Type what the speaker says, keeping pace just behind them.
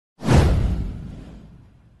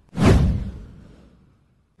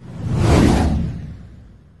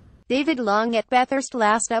David Long at Bathurst,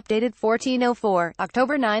 last updated 14:04,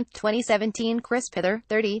 October 9, 2017. Pither,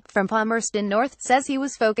 30, from Palmerston North, says he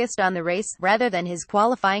was focused on the race, rather than his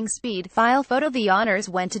qualifying speed. File photo. The honours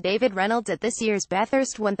went to David Reynolds at this year's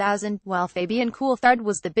Bathurst 1000, while Fabian Coulthard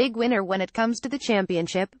was the big winner when it comes to the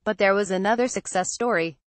championship, but there was another success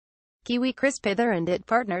story. Kiwi Pither and his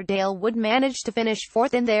partner Dale Wood managed to finish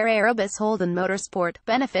fourth in their Erebus Holden Motorsport,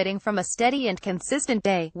 benefiting from a steady and consistent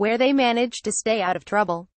day, where they managed to stay out of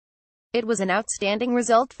trouble. It was an outstanding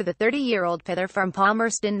result for the 30-year-old Pither from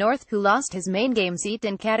Palmerston North, who lost his main game seat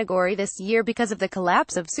and category this year because of the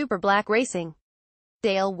collapse of Super Black Racing.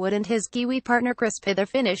 Dale Wood and his Kiwi partner Pither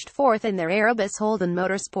finished fourth in their Erebus Holden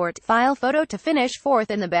Motorsport. File photo. To finish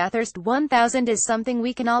fourth in the Bathurst 1000 is something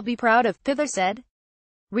we can all be proud of, Pither said.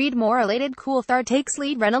 Read more. Elated. Coulthard takes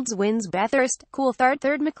lead, Reynolds wins Bathurst, Coulthard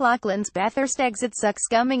third. McLaughlin's Bathurst exit sucks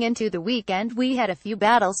coming into the weekend. We had a few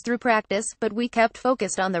battles through practice, but we kept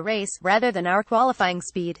focused on the race, rather than our qualifying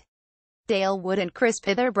speed. Dale Wood and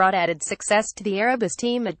Pither brought added success to the Erebus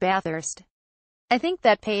team at Bathurst. I think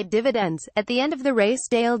that paid dividends. At the end of the race,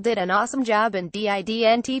 Dale did an awesome job and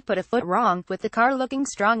didn't put a foot wrong, with the car looking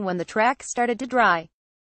strong when the track started to dry.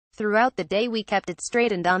 Throughout the day we kept it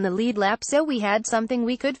straight and on the lead lap, so we had something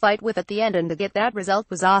we could fight with at the end, and to get that result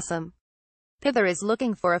was awesome. Pither is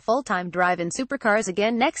looking for a full-time drive in supercars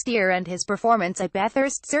again next year, and his performance at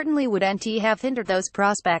Bathurst certainly wouldn't have hindered those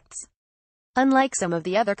prospects. Unlike some of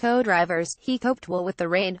the other co-drivers, he coped well with the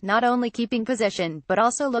rain, not only keeping position, but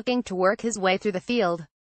also looking to work his way through the field.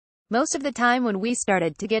 Most of the time when we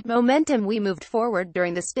started to get momentum, we moved forward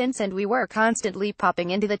during the stints and we were constantly popping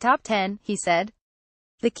into the top 10, he said.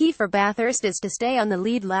 The key for Bathurst is to stay on the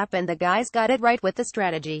lead lap, and the guys got it right with the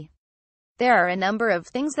strategy. There are a number of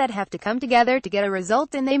things that have to come together to get a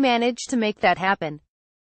result, and they managed to make that happen.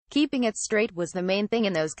 Keeping it straight was the main thing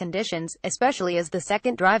in those conditions, especially as the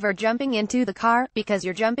second driver jumping into the car, because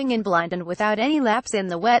you're jumping in blind and without any laps in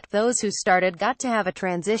the wet. Those who started got to have a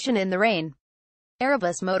transition in the rain.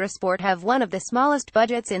 Erebus Motorsport have one of the smallest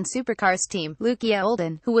budgets in supercars. Team Lucia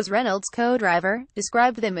Olden, who was Reynolds' co-driver,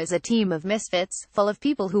 described them as a team of misfits, full of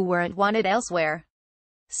people who weren't wanted elsewhere.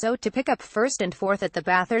 So to pick up first and fourth at the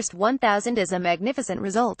Bathurst 1000 is a magnificent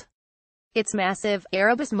result. It's massive.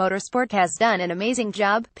 Erebus Motorsport has done an amazing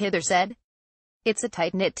job, Pither said. It's a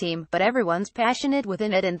tight-knit team, but everyone's passionate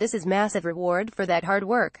within it, and this is massive reward for that hard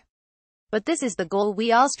work. But this is the goal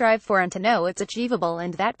we all strive for, and to know it's achievable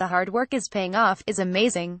and that the hard work is paying off is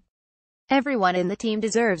amazing. Everyone in the team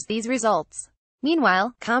deserves these results.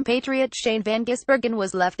 Meanwhile, compatriot Shane van Gisbergen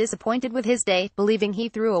was left disappointed with his day, believing he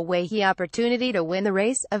threw away the opportunity to win the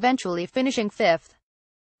race, eventually finishing fifth.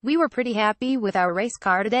 We were pretty happy with our race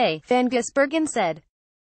car today, van Gisbergen said.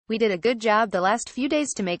 We did a good job the last few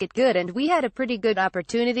days to make it good, and we had a pretty good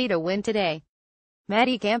opportunity to win today.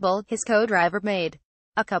 Matty Campbell, his co-driver, made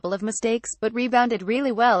a couple of mistakes, but rebounded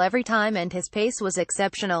really well every time, and his pace was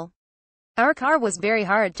exceptional. Our car was very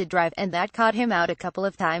hard to drive, and that caught him out a couple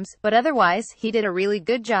of times, but otherwise, he did a really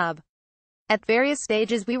good job. At various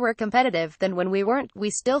stages we were competitive, then when we weren't, we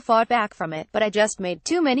still fought back from it, but I just made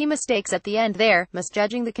too many mistakes at the end there,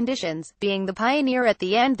 misjudging the conditions, being the pioneer at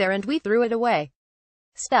the end there, and we threw it away.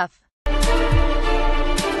 Stuff.